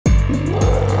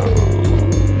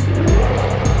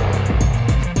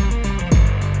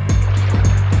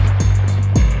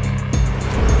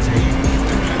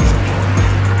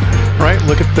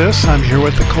about this. I'm here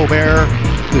with the Colbert.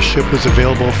 The ship was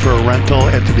available for a rental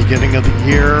at the beginning of the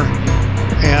year,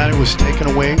 and it was taken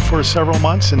away for several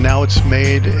months, and now it's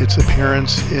made its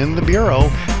appearance in the Bureau.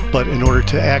 But in order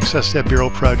to access that Bureau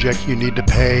project, you need to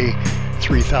pay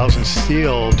 3,000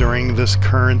 steel during this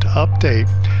current update.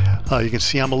 You can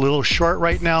see I'm a little short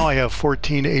right now. I have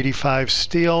 1485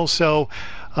 steel, so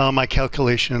my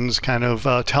calculations kind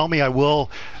of tell me I will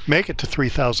make it to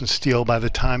 3,000 steel by the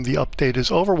time the update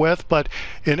is over with. But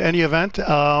in any event,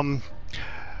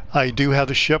 I do have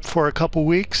the ship for a couple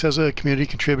weeks as a community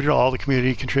contributor. All the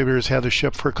community contributors have the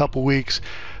ship for a couple weeks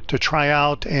to try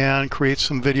out and create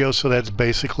some videos. So that's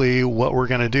basically what we're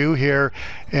going to do here,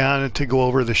 and to go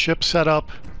over the ship setup.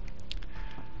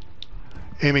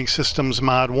 Aiming systems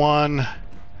mod 1,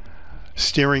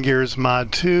 steering gears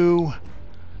mod 2,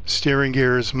 steering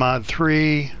gears mod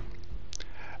 3,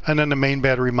 and then the main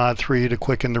battery mod 3 to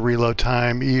quicken the reload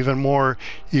time even more,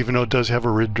 even though it does have a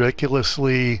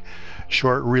ridiculously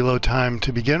short reload time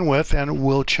to begin with, and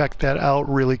we'll check that out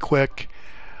really quick.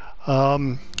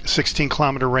 16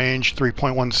 kilometer range,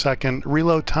 3.1 second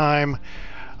reload time.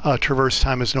 Traverse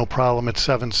time is no problem at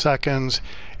 7 seconds,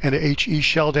 and the HE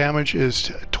shell damage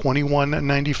is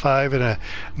 2195 and a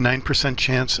 9%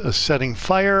 chance of setting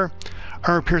fire.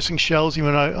 Armor piercing shells,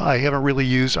 even though I haven't really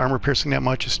used armor piercing that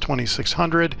much, is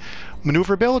 2600.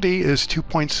 Maneuverability is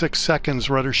 2.6 seconds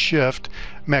rudder shift.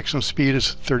 Maximum speed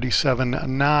is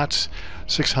 37 knots.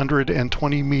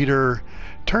 620 meter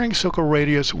turning circle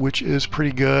radius, which is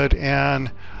pretty good. And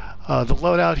the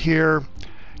loadout here,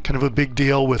 kind of a big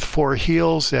deal with 4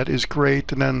 heals. That is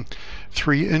great. And then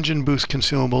 3 engine boost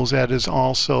consumables. That is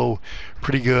also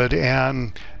pretty good.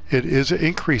 And it is an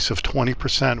increase of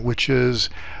 20%, which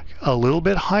is a little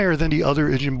bit higher than the other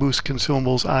engine boost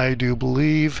consumables, I do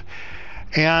believe.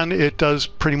 And it does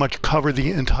pretty much cover the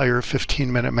entire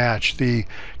 15-minute match. The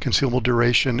consumable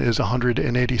duration is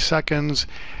 180 seconds,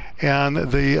 and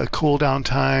the cooldown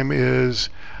time is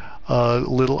a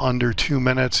little under 2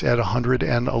 minutes at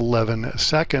 111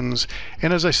 seconds.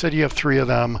 And as I said, you have 3 of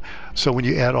them, so when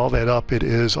you add all that up, it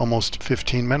is almost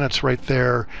 15 minutes right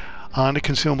there on the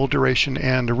consumable duration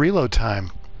and the reload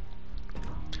time.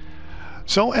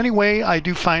 So anyway, I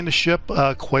do find the ship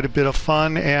quite a bit of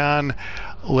fun, and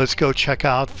let's go check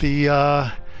out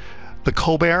the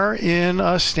Colbert in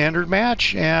a standard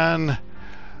match and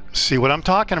see what I'm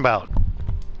talking about.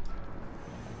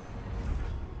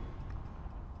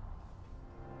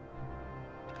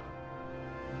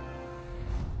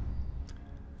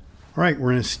 All right,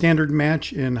 we're in a standard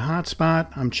match in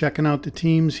Hotspot. I'm checking out the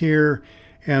teams here,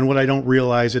 and what I don't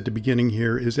realize at the beginning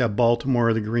here is that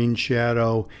Baltimore, the Green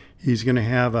Shadow, he's going to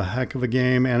have a heck of a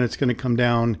game, and it's going to come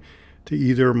down to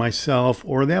either myself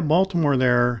or that Baltimore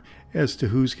there as to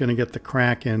who's going to get the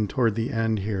crack in toward the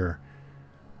end here.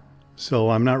 So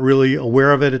I'm not really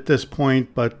aware of it at this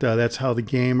point, but that's how the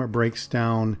game breaks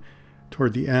down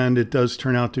toward the end. It does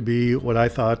turn out to be what I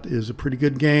thought is a pretty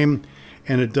good game,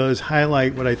 and it does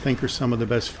highlight what I think are some of the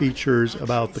best features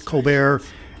about the Colbert,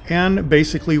 and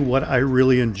basically what I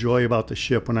really enjoy about the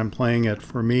ship when I'm playing it.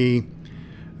 For me,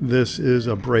 this is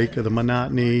a break of the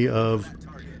monotony of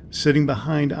sitting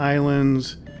behind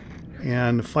islands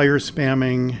and fire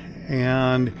spamming,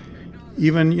 and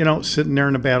even, you know, sitting there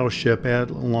in a battleship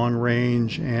at long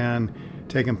range and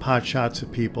taking pot shots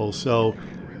at people. So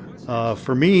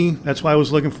for me, that's why I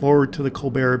was looking forward to the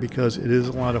Colbert, because it is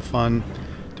a lot of fun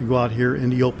to go out here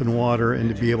in the open water and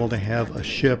to be able to have a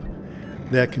ship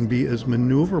that can be as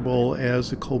maneuverable as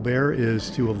the Colbert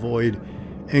is to avoid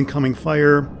incoming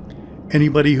fire.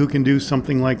 Anybody who can do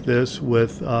something like this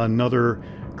with another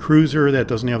cruiser that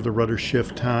doesn't have the rudder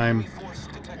shift time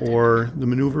or the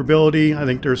maneuverability, I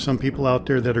think there's some people out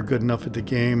there that are good enough at the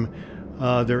game.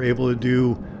 They're able to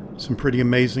do some pretty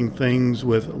amazing things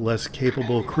with less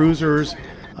capable cruisers.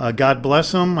 God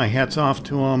bless them. My hat's off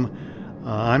to them.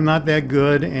 I'm not that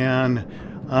good, and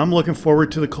I'm looking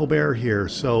forward to the Colbert here.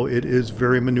 So it is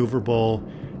very maneuverable,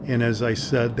 and as I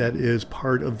said, that is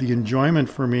part of the enjoyment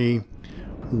for me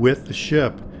with the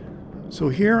ship. So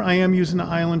here I am using the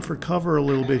island for cover a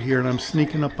little bit here, and I'm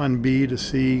sneaking up on B to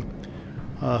see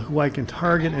who I can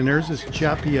target, and there's this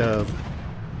Japiev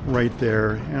right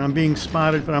there, and I'm being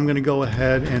spotted, but I'm going to go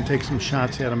ahead and take some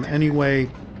shots at him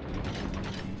anyway.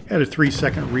 At a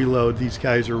 3-second reload, these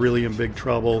guys are really in big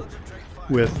trouble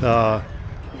with the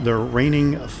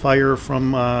raining fire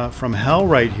from hell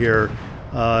right here.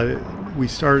 We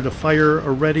started a fire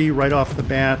already right off the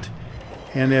bat,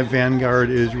 and that Vanguard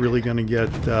is really going to get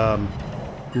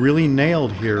really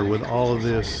nailed here with all of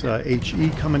this HE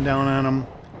coming down on them.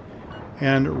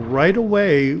 And right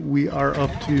away, we are up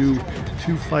to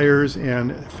 2 fires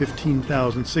and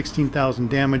 15,000, 16,000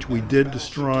 damage. We did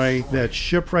destroy that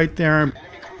ship right there.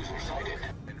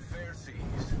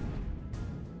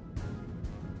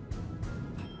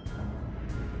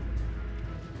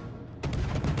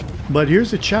 But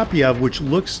here's a Chapiev, which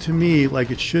looks to me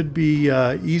like it should be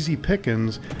easy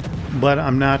pickings, but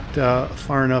I'm not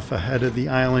far enough ahead of the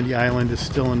island. The island is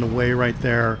still in the way right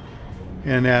there,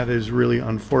 and that is really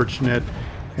unfortunate.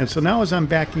 And so now as I'm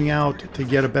backing out to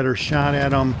get a better shot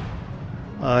at him,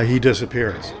 he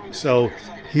disappears. So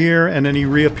here, and then he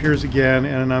reappears again,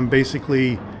 and I'm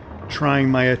basically trying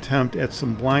my attempt at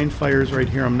some blind fires right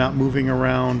here. I'm not moving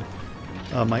around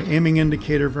my aiming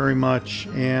indicator very much,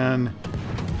 and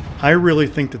I really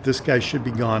think that this guy should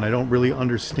be gone. I don't really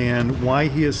understand why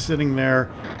he is sitting there,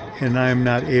 and I'm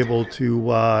not able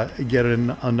to get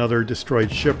another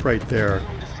destroyed ship right there.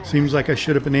 Seems like I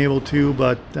should have been able to,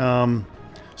 but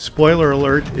spoiler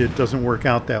alert, it doesn't work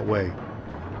out that way.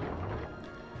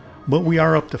 But we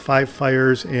are up to 5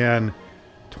 fires and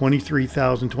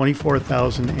 23,000,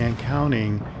 24,000 and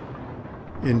counting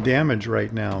in damage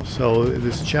right now. So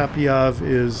this Chapiev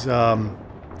is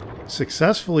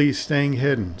successfully staying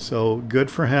hidden, so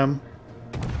good for him.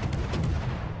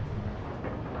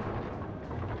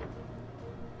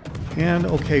 And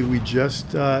okay, we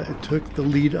just took the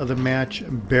lead of the match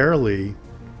barely,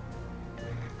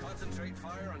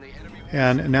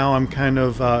 and now I'm kind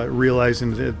of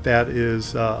realizing that that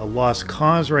is a lost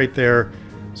cause right there.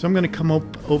 So I'm going to come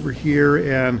up over here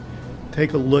and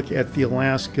take a look at the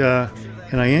Alaska,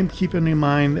 and I am keeping in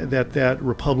mind that that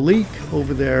Republic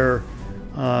over there,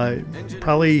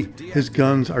 probably his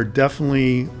guns are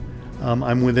definitely,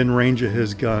 I'm within range of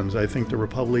his guns. I think the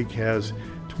Republic has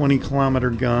 20-kilometer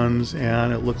guns,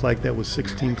 and it looked like that was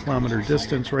 16-kilometer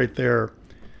distance right there.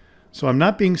 So I'm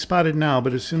not being spotted now,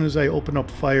 but as soon as I open up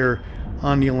fire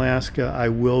on the Alaska, I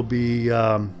will be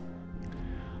under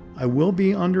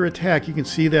attack. You can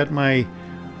see that my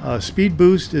speed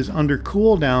boost is under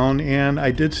cooldown, and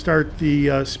I did start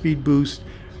the speed boost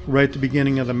right at the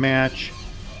beginning of the match.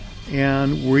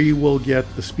 And we will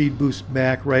get the speed boost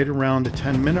back right around the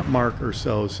 10-minute mark or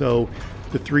so. So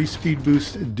the 3 speed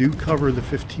boosts do cover the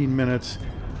 15 minutes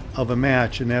of a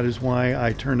match, and that is why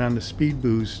I turned on the speed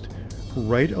boost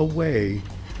right away.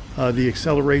 The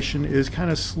acceleration is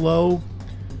kind of slow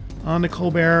on the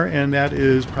Colbert, and that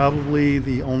is probably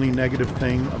the only negative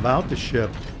thing about the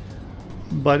ship.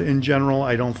 But in general,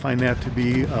 I don't find that to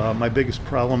be my biggest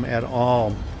problem at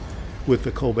all with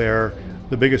the Colbert.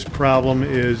 The biggest problem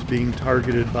is being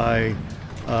targeted by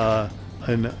a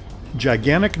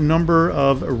gigantic number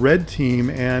of red team,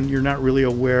 and you're not really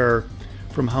aware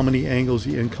from how many angles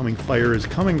the incoming fire is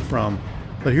coming from.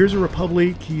 But here's a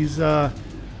Republic. He's a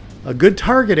good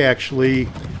target, actually,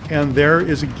 and there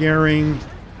is a Goering,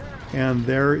 and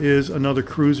there is another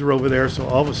cruiser over there. So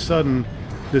all of a sudden,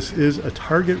 this is a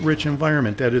target-rich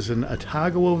environment. That is an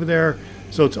Otago over there,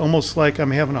 so it's almost like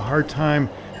I'm having a hard time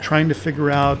trying to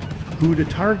figure out who to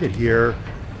target here.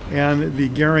 And the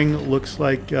Goering looks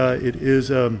like it is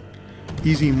a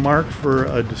easy mark for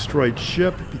a destroyed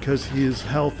ship because his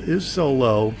health is so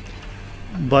low,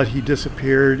 but he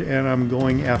disappeared, and I'm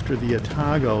going after the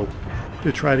Otago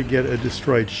to try to get a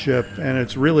destroyed ship, and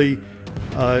it's really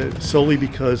solely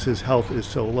because his health is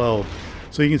so low.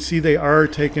 So you can see they are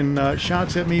taking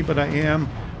shots at me, but I am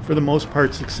for the most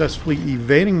part successfully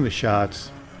evading the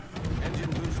shots.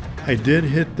 I did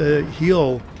hit the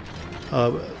heal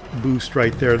boost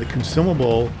right there, the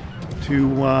consumable,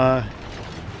 to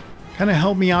kind of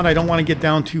help me out. I don't want to get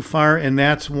down too far, and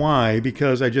that's why,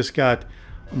 because I just got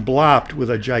blopped with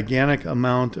a gigantic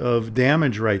amount of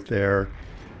damage right there.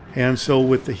 And so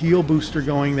with the heal booster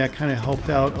going, that kind of helped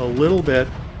out a little bit.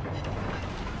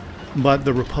 But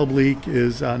the Republic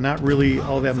is not really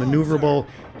all that maneuverable.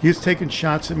 He's taking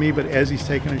shots at me, but as he's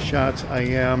taking his shots, I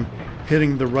am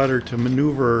hitting the rudder to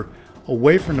maneuver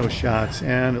away from those shots,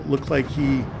 and it looked like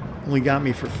he only got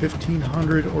me for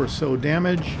 1,500 or so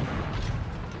damage.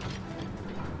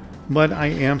 But I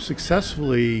am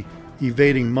successfully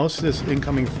evading most of this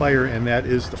incoming fire, and that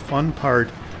is the fun part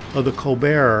of the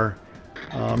Colbert.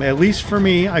 At least for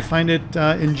me, I find it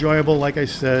enjoyable. Like I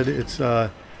said, it's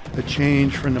a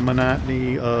change from the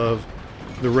monotony of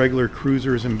the regular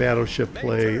cruisers and battleship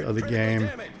play of the game.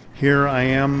 Here I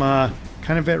am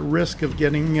kind of at risk of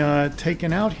getting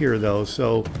taken out here, though,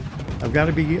 so I've got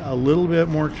to be a little bit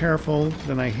more careful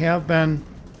than I have been.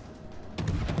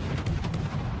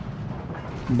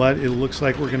 But it looks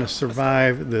like we're going to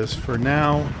survive this for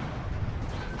now.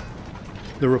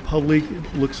 The Republic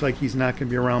looks like he's not going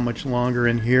to be around much longer,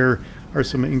 and here are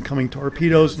some incoming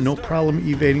torpedoes. No problem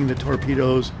evading the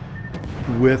torpedoes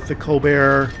with the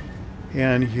Colbert.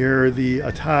 And here the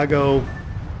Otago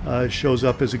shows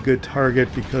up as a good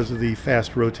target because of the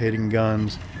fast rotating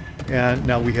guns. And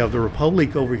now we have the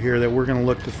Republic over here that we're going to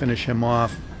look to finish him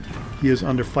off. He is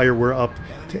under fire. We're up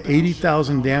to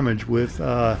 80,000 damage with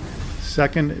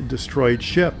second destroyed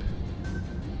ship.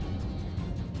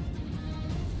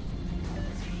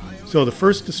 So the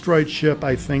first destroyed ship,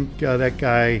 I think that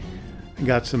guy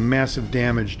got some massive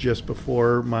damage just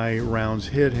before my rounds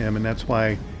hit him, and that's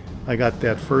why I got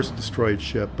that first destroyed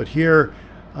ship. But here,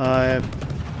 you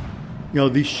know,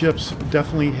 these ships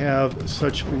definitely have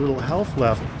such little health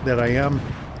left that I am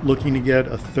looking to get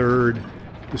a third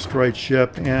destroyed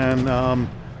ship. And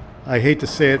I hate to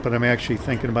say it, but I'm actually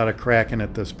thinking about a Kraken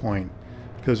at this point,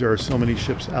 because there are so many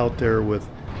ships out there with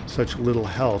such little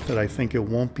health that I think it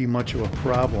won't be much of a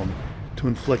problem to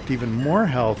inflict even more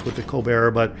health with the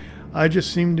Colbert. But I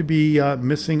just seem to be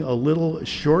missing a little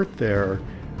short there.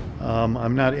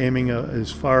 I'm not aiming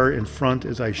as far in front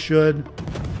as I should.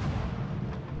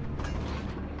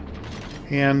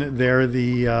 And there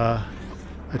the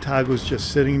Otago's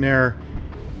just sitting there.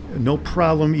 No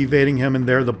problem evading him, and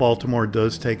there the Baltimore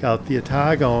does take out the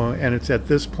Otago. And it's at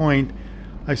this point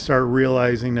I start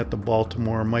realizing that the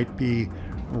Baltimore might be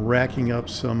racking up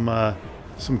some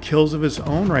kills of his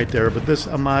own right there. But this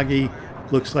Amagi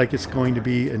looks like it's going to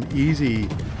be an easy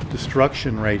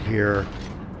destruction right here.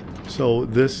 So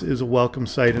this is a welcome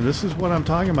sight, and this is what I'm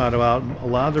talking about a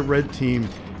lot of the red team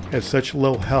has such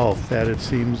low health that it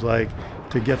seems like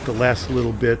to get the last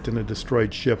little bit in a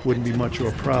destroyed ship wouldn't be much of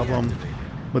a problem.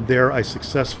 But there I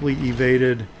successfully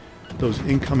evaded those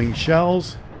incoming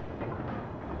shells,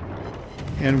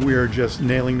 and we're just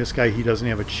nailing this guy. He doesn't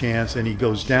have a chance, and he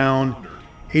goes down.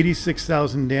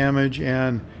 86,000 damage,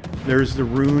 and there's the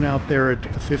Rune out there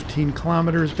at 15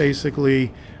 kilometers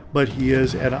basically, but he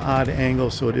is at an odd angle,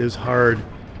 so it is hard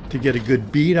to get a good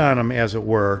beat on him, as it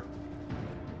were.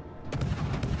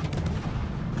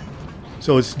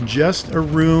 So it's just a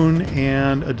Rune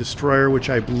and a destroyer, which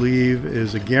I believe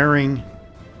is a Goering.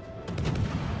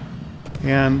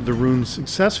 And the Rune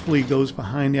successfully goes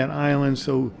behind that island,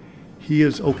 so he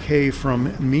is okay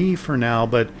from me for now.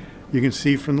 But you can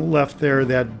see from the left there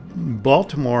that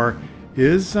Baltimore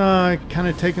is kind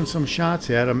of taking some shots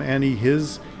at him, and he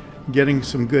is getting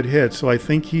some good hits. So I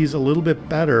think he's a little bit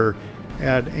better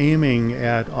at aiming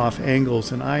at off angles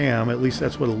than I am. At least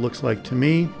that's what it looks like to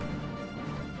me.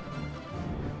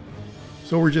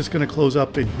 So we're just going to close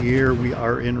up in here. We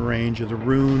are in range of the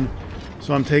Rune.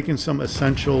 So I'm taking some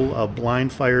essential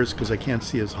blind fires because I can't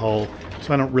see his hull.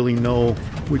 So I don't really know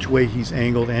which way he's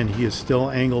angled, and he is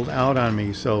still angled out on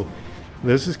me. So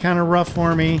this is kind of rough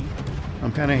for me.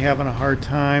 I'm kind of having a hard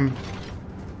time.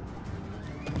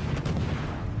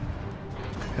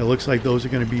 It looks like those are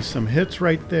going to be some hits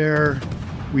right there.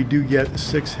 We do get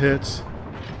 6 hits.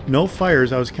 No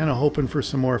fires. I was kind of hoping for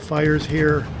some more fires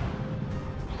here.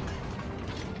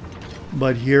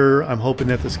 But here I'm hoping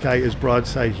that this guy is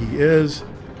broadside. He is.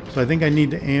 So I think I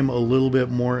need to aim a little bit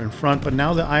more in front. But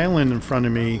now the island in front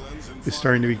of me is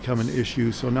starting to become an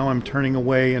issue. So now I'm turning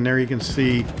away, and there you can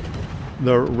see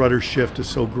the rudder shift is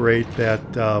so great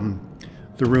that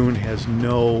the Rune has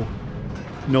no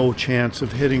chance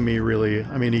of hitting me, really.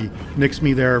 I mean, he nicks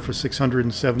me there for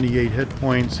 678 hit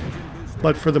points,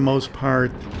 but for the most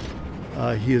part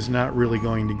he is not really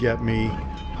going to get me,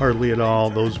 hardly at all.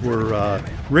 Those were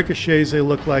ricochets. They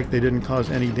look like they didn't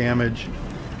cause any damage.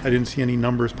 I didn't see any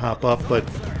numbers pop up, but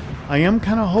I am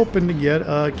kind of hoping to get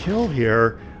a kill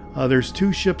here. There's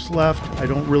 2 ships left. I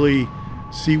don't really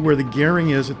see where the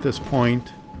Goering is at this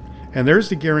point. And there's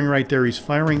the Goering right there. He's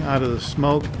firing out of the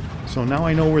smoke. So now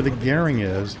I know where the Goering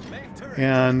is.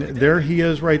 And there he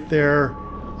is right there.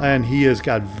 And he has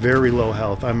got very low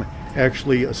health. I'm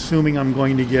actually assuming I'm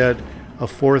going to get a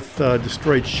 4th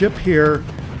destroyed ship here.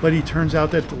 But he turns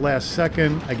out that at the last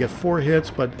second, I get 4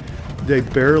 hits, but they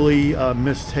barely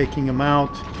miss taking him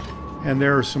out. And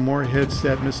there are some more hits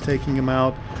that miss taking him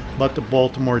out. But the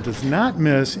Baltimore does not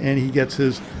miss, and he gets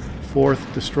his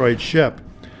 4th destroyed ship.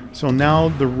 So now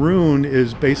the Rune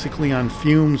is basically on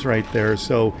fumes right there.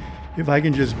 So if I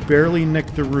can just barely nick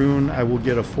the Rune, I will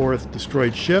get a 4th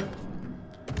destroyed ship.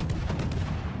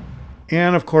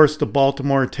 And of course the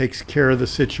Baltimore takes care of the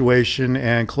situation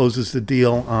and closes the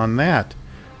deal on that.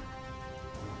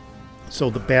 So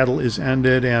the battle is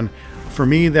ended, and for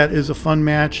me that is a fun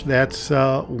match. That's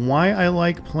why I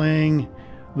like playing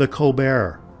the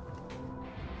Colbert.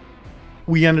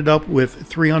 We ended up with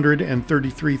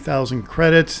 333,000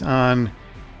 credits on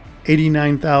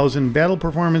 89,000 battle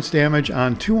performance damage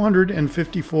on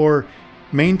 254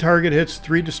 main target hits,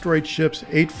 3 destroyed ships,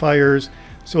 8 fires.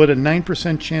 So at a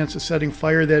 9% chance of setting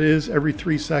fire, that is every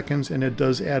 3 seconds, and it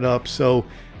does add up. So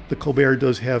the Colbert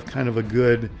does have kind of a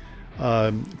good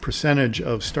percentage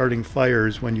of starting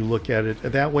fires when you look at it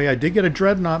that way. I did get a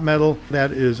Dreadnaught medal.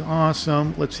 That is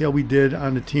awesome. Let's see how we did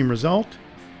on the team result.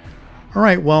 All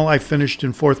right, well, I finished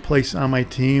in 4th place on my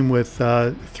team with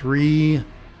 3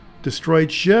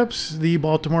 destroyed ships. The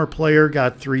Baltimore player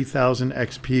got 3,000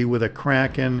 XP with a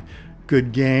Kraken.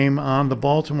 Good game on the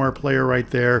Baltimore player right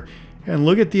there. And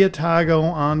look at the Otago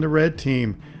on the red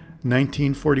team.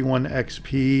 1941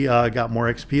 XP, got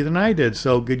more XP than I did.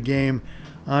 So good game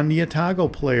on the Otago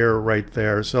player right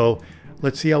there. So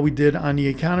let's see how we did on the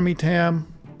economy tab.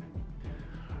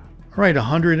 All right,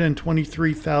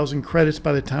 123,000 credits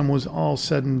by the time it was all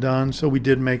said and done. So we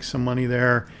did make some money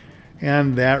there.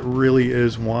 And that really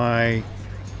is why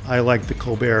I like the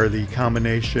Colbert, the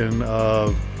combination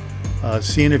of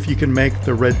seeing if you can make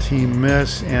the red team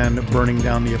miss and burning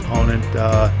down the opponent.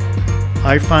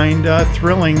 I find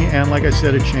thrilling, and like I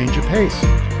said, a change of pace.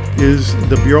 Is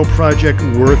the Bureau Project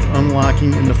worth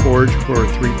unlocking in the Forge for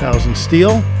 3,000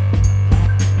 steel?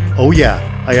 Oh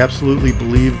yeah, I absolutely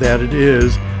believe that it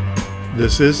is.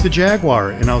 This is the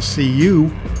Jaguar, and I'll see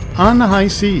you on the high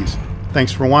seas.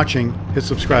 Thanks for watching. Hit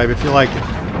subscribe if you like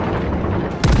it.